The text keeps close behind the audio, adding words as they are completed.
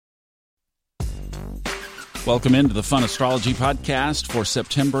Welcome into the Fun Astrology Podcast for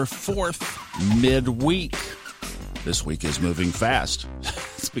September 4th, midweek. This week is moving fast.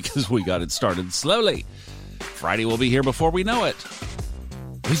 It's because we got it started slowly. Friday will be here before we know it.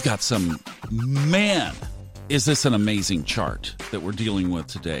 We've got man, is this an amazing chart that we're dealing with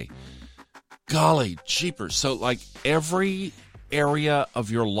today. Golly jeepers. So like every area of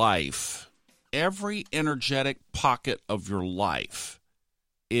your life, every energetic pocket of your life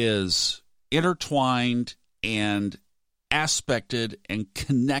is intertwined and aspected and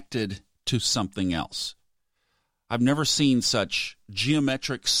connected to something else. I've never seen such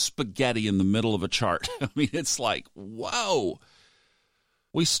geometric spaghetti in the middle of a chart. I mean, it's like, whoa.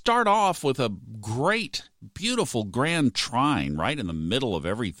 We start off with a great, beautiful grand trine right in the middle of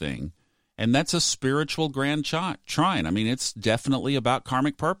everything. And that's a spiritual grand trine. I mean, it's definitely about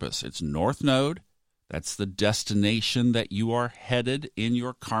karmic purpose. It's North Node. That's the destination that you are headed in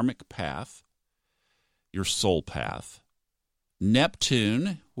your karmic path, your soul path.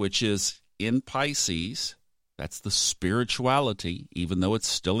 Neptune, which is in Pisces, that's the spirituality, even though it's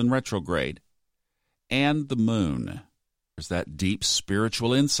still in retrograde. And the moon. There's that deep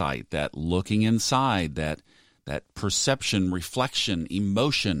spiritual insight, that looking inside, that perception, reflection,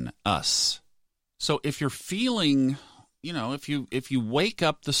 emotion, us. So if you're feeling, if you wake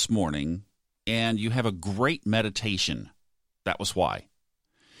up this morning and you have a great meditation, that was why.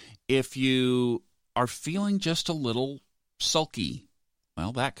 If you are feeling just a little sulky,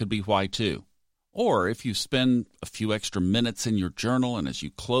 well, that could be why too. Or if you spend a few extra minutes in your journal and as you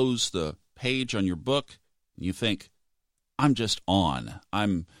close the page on your book, you think, I'm just on.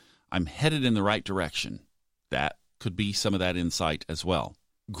 I'm headed in the right direction. That could be some of that insight as well.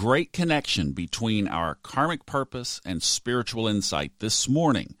 Great connection between our karmic purpose and spiritual insight this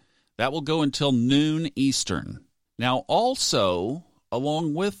morning. That will go until noon Eastern. Now, also,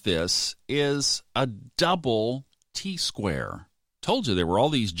 along with this is a double T-square. Told you there were all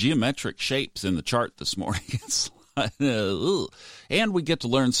these geometric shapes in the chart this morning. And we get to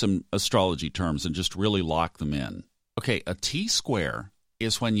learn some astrology terms and just really lock them in. Okay, a T-square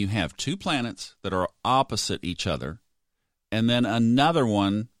is when you have two planets that are opposite each other, and then another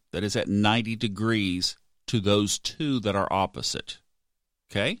one that is at 90 degrees to those two that are opposite.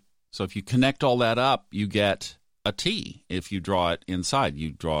 Okay? So if you connect all that up, you get a T. If you draw it inside,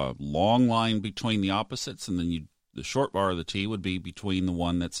 you draw a long line between the opposites, and then the short bar of the T would be between the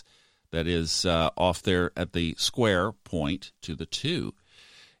one that is off there at the square point to the two.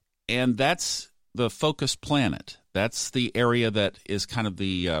 And that's the focus planet. That's the area that is kind of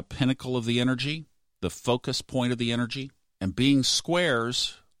the pinnacle of the energy, the focus point of the energy. And being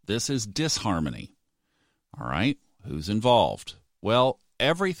squares, this is disharmony. All right? Who's involved? Well,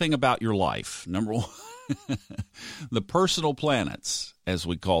 everything about your life. Number one, the personal planets, as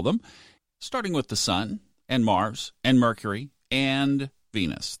we call them, starting with the Sun and Mars and Mercury and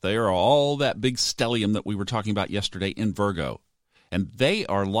Venus. They are all that big stellium that we were talking about yesterday in Virgo. And they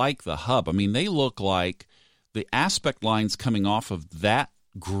are like the hub. I mean, they look like the aspect lines coming off of that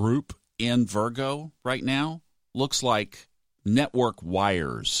group in Virgo right now looks like network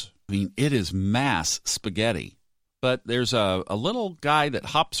wires. I mean, it is mass spaghetti. But there's a little guy that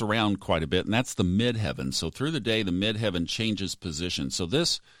hops around quite a bit, and that's the midheaven. So through the day, the midheaven changes position. So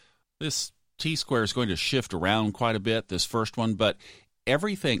this T-square is going to shift around quite a bit, this first one, but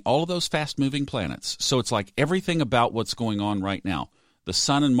everything, all of those fast-moving planets. So it's like everything about what's going on right now. The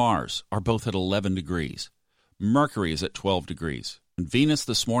Sun and Mars are both at 11 degrees. Mercury is at 12 degrees. And Venus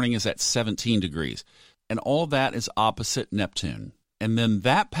this morning is at 17 degrees. And all that is opposite Neptune. And then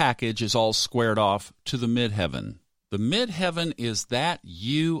that package is all squared off to the midheaven. The midheaven is that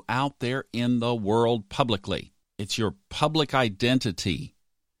you out there in the world publicly. It's your public identity.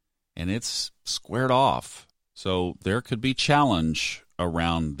 And it's squared off. So there could be challenge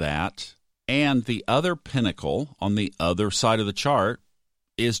around that. And the other pinnacle on the other side of the chart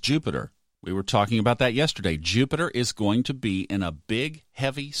is Jupiter. We were talking about that yesterday. Jupiter is going to be in a big,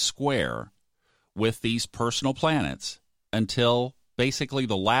 heavy square with these personal planets until basically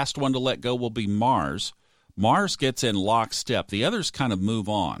the last one to let go will be Mars. Mars gets in lockstep. The others kind of move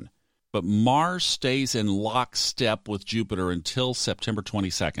on. But Mars stays in lockstep with Jupiter until September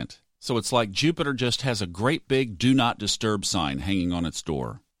 22nd. So it's like Jupiter just has a great big do not disturb sign hanging on its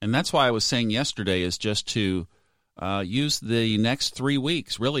door. And that's why I was saying yesterday is just to use the next 3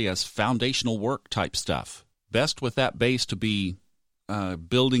 weeks really as foundational work type stuff. Best with that base to be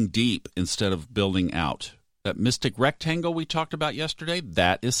building deep instead of building out. That mystic rectangle we talked about yesterday,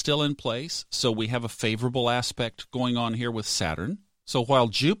 that is still in place. So we have a favorable aspect going on here with Saturn. So while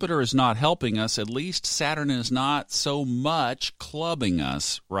Jupiter is not helping us, at least Saturn is not so much clubbing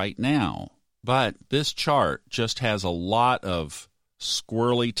us right now. But this chart just has a lot of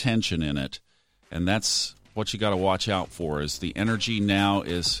squirrely tension in it, and that's what you got to watch out for. Is the energy now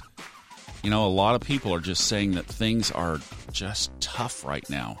is, a lot of people are just saying that things are just tough right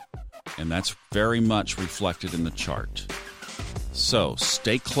now, and that's very much reflected in the chart. So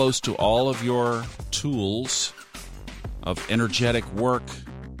stay close to all of your tools of energetic work,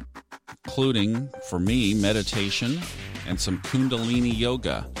 including, for me, meditation and some Kundalini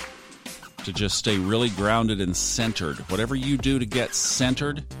yoga, to just stay really grounded and centered. Whatever you do to get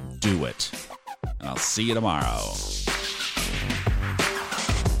centered, do it. And I'll see you tomorrow.